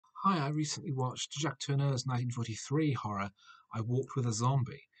Hi, I recently watched Jacques Tourneur's 1943 horror I Walked with a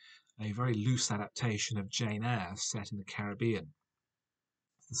Zombie, a very loose adaptation of Jane Eyre set in the Caribbean.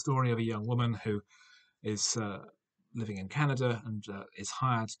 It's the story of a young woman who is living in Canada and is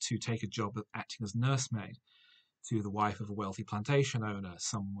hired to take a job of acting as nursemaid to the wife of a wealthy plantation owner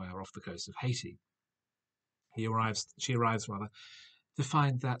somewhere off the coast of Haiti. She arrives rather, to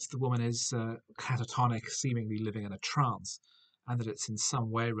find that the woman is catatonic, seemingly living in a trance, and that it's in some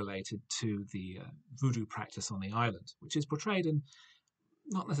way related to the voodoo practice on the island, which is portrayed in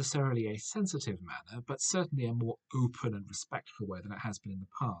not necessarily a sensitive manner, but certainly a more open and respectful way than it has been in the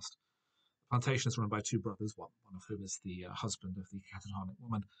past. The plantation is run by two brothers, one of whom is the husband of the catatonic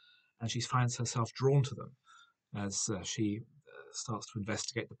woman, and she finds herself drawn to them as she starts to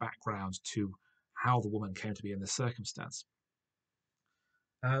investigate the background to how the woman came to be in this circumstance.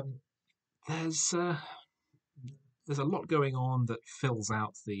 Um, there's there's a lot going on that fills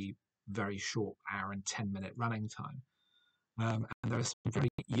out the very short hour and 10-minute running time. And there are some very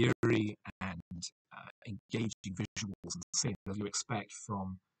eerie and engaging visuals and scenes as you expect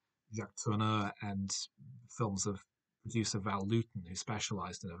from Jacques Tourneur and films of producer Val Lewton, who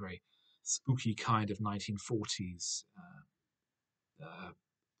specialized in a very spooky kind of 1940s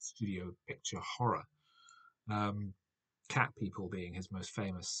studio picture horror. Um, Cat People being his most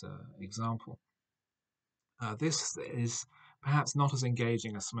famous example. This is perhaps not as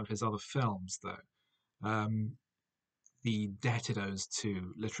engaging as some of his other films, though. The debt it owes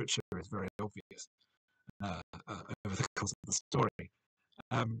to literature is very obvious over the course of the story.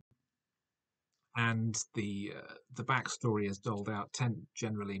 Um, and the backstory is doled out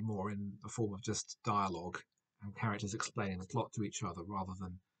generally more in the form of just dialogue and characters explaining the plot to each other rather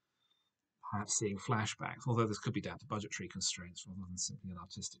than perhaps seeing flashbacks, although this could be down to budgetary constraints rather than simply an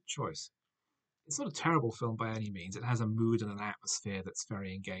artistic choice. It's not a terrible film by any means. It has a mood and an atmosphere that's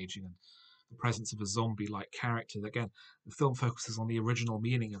very engaging, and the presence of a zombie-like character. Again, the film focuses on the original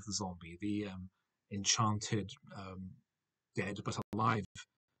meaning of the zombie, the enchanted, dead but alive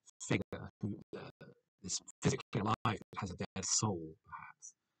figure who is physically alive but has a dead soul,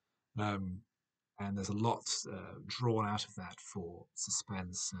 perhaps. And there's a lot drawn out of that for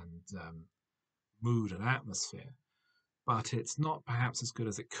suspense and mood and atmosphere. But it's not perhaps as good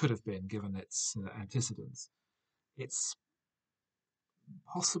as it could have been given its antecedents. It's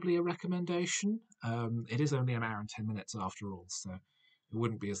possibly a recommendation. It is only an hour and 10 minutes after all, so it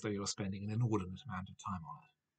wouldn't be as though you were spending an inordinate amount of time on it.